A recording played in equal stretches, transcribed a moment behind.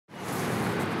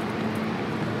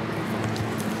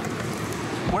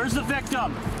Where's the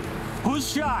victim?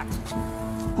 Who's shot?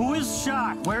 Who is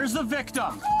shot? Where's the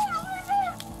victim?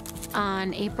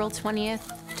 On April 20th,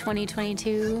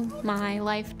 2022, my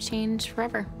life changed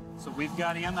forever. So we've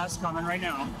got EMS coming right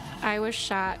now. I was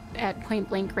shot at point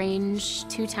blank range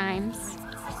 2 times.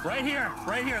 Right here,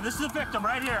 right here. This is the victim,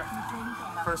 right here.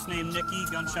 First name Nicki,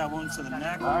 gunshot wounds to the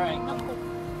neck. All right.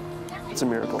 It's a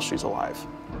miracle she's alive.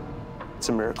 It's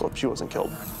a miracle she wasn't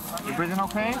killed. You breathing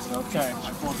okay? Okay.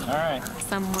 All right.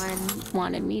 Someone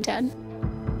wanted me dead.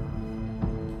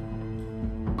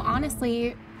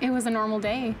 Honestly, it was a normal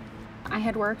day. I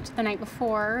had worked the night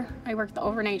before. I worked the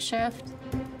overnight shift.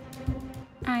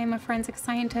 I'm a forensic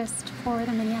scientist for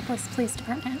the Minneapolis Police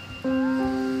Department.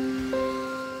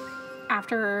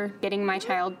 After getting my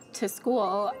child to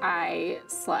school, I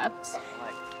slept.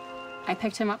 I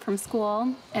picked him up from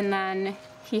school, and then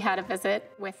he had a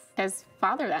visit with his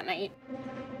father that night.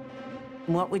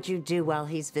 What would you do while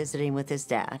he's visiting with his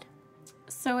dad?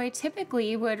 So I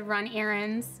typically would run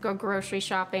errands, go grocery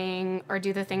shopping, or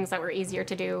do the things that were easier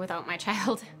to do without my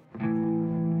child.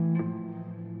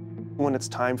 When it's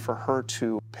time for her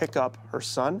to pick up her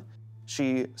son,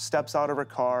 she steps out of her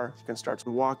car and starts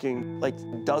walking, like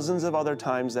dozens of other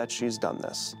times that she's done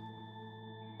this.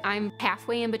 I'm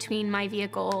halfway in between my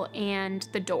vehicle and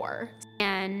the door,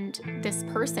 and this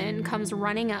person comes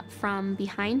running up from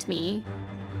behind me.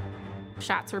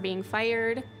 Shots were being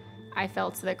fired. I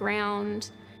fell to the ground,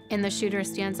 and the shooter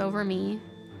stands over me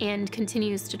and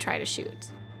continues to try to shoot.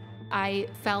 I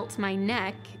felt my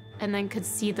neck and then could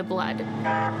see the blood.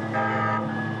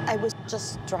 I was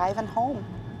just driving home,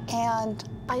 and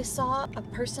I saw a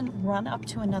person run up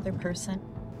to another person,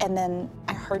 and then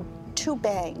I heard 2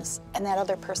 bangs, and that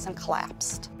other person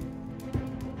collapsed.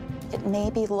 It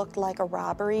maybe looked like a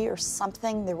robbery or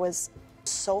something. There was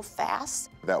so fast.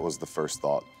 That was the first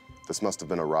thought. This must have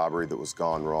been a robbery that was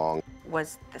gone wrong.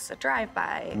 Was this a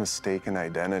drive-by? Mistaken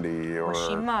identity, or Was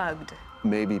she mugged?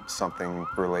 maybe something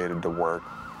related to work.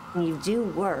 You do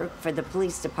work for the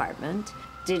police department.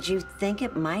 Did you think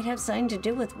it might have something to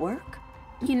do with work?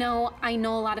 You know, I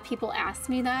know a lot of people ask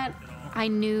me that. I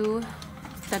knew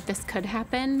that this could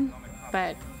happen,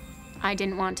 but I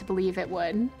didn't want to believe it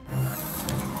would.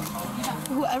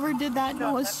 Whoever did that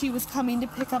knows she was coming to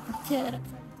pick up her kid.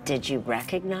 Did you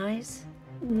recognize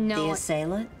No, the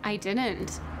assailant? I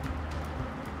didn't.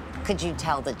 Could you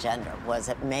tell the gender? Was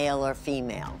it male or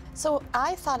female? So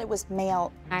I thought it was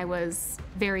male. I was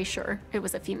very sure it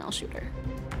was a female shooter.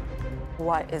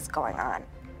 What is going on?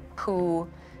 Who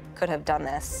could have done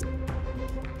this?